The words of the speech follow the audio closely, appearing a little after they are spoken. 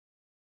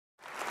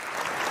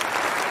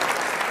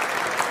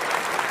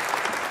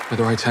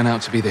Whether I turn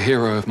out to be the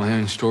hero of my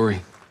own story,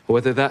 or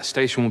whether that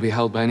station will be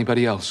held by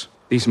anybody else,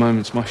 these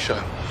moments must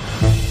show.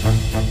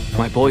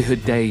 My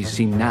boyhood days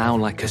seem now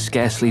like a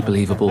scarcely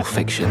believable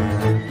fiction.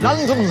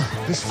 London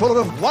is full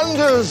of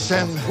wonders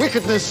and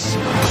wickedness.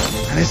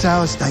 And it's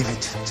ours,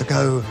 David, to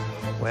go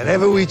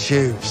wherever we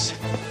choose.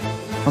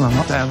 Well, I'm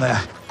not down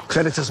there.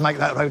 Creditors make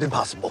that road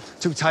impossible.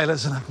 2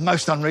 tailors and a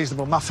most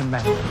unreasonable muffin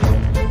man.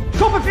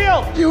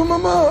 Copperfield! Your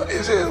mama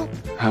is ill.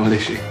 How old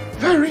is she?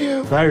 Very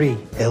ill. Very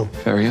ill.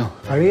 Very ill.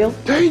 Very ill?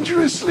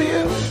 Dangerously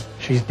ill.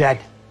 She's dead.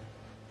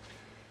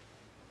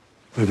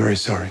 We're very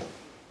sorry.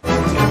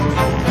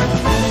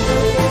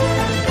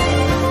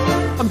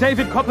 I'm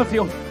David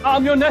Copperfield.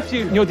 I'm your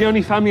nephew. You're the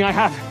only family I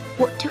have.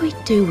 What do we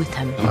do with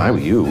him? If I were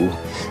you,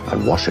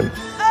 I'd wash him.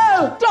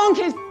 Oh,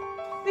 donkeys!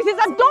 This is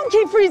a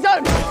donkey-free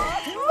zone!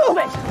 Move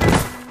it!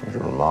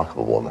 You're a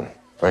remarkable woman.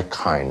 Very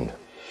kind.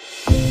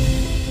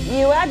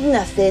 You had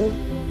nothing,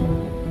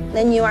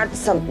 then you had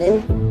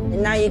something,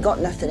 and now you got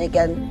nothing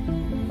again.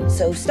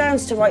 So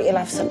stands to right you'll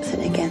have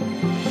something again.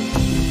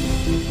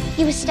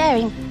 You were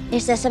staring.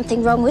 Is there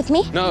something wrong with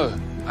me? No,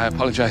 I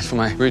apologize for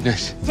my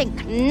rudeness.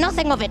 Think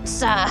nothing of it,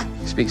 sir.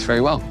 He speaks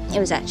very well. It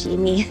was actually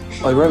me.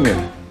 Hi,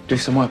 Romeo. Do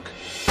some work.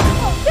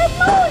 Good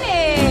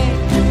morning!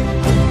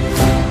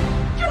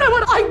 You know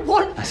what I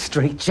want? A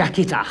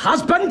straitjacket, a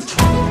husband?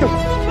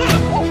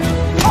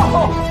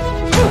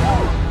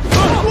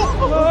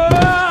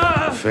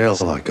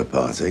 Feels like a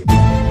party.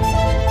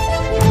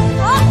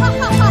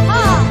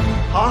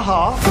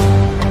 Ha-ha.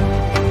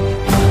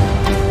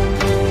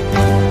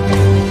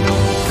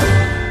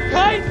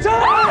 Kite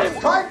time!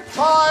 Kite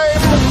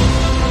time!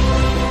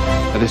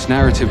 But this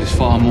narrative is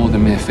far more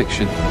than mere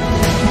fiction.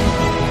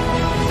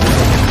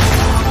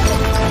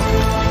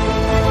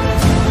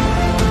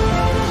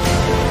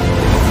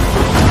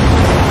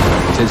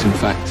 It is, in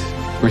fact,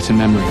 written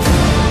memory.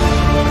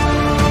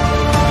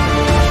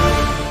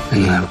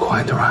 And you have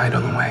quite the ride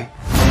on the way.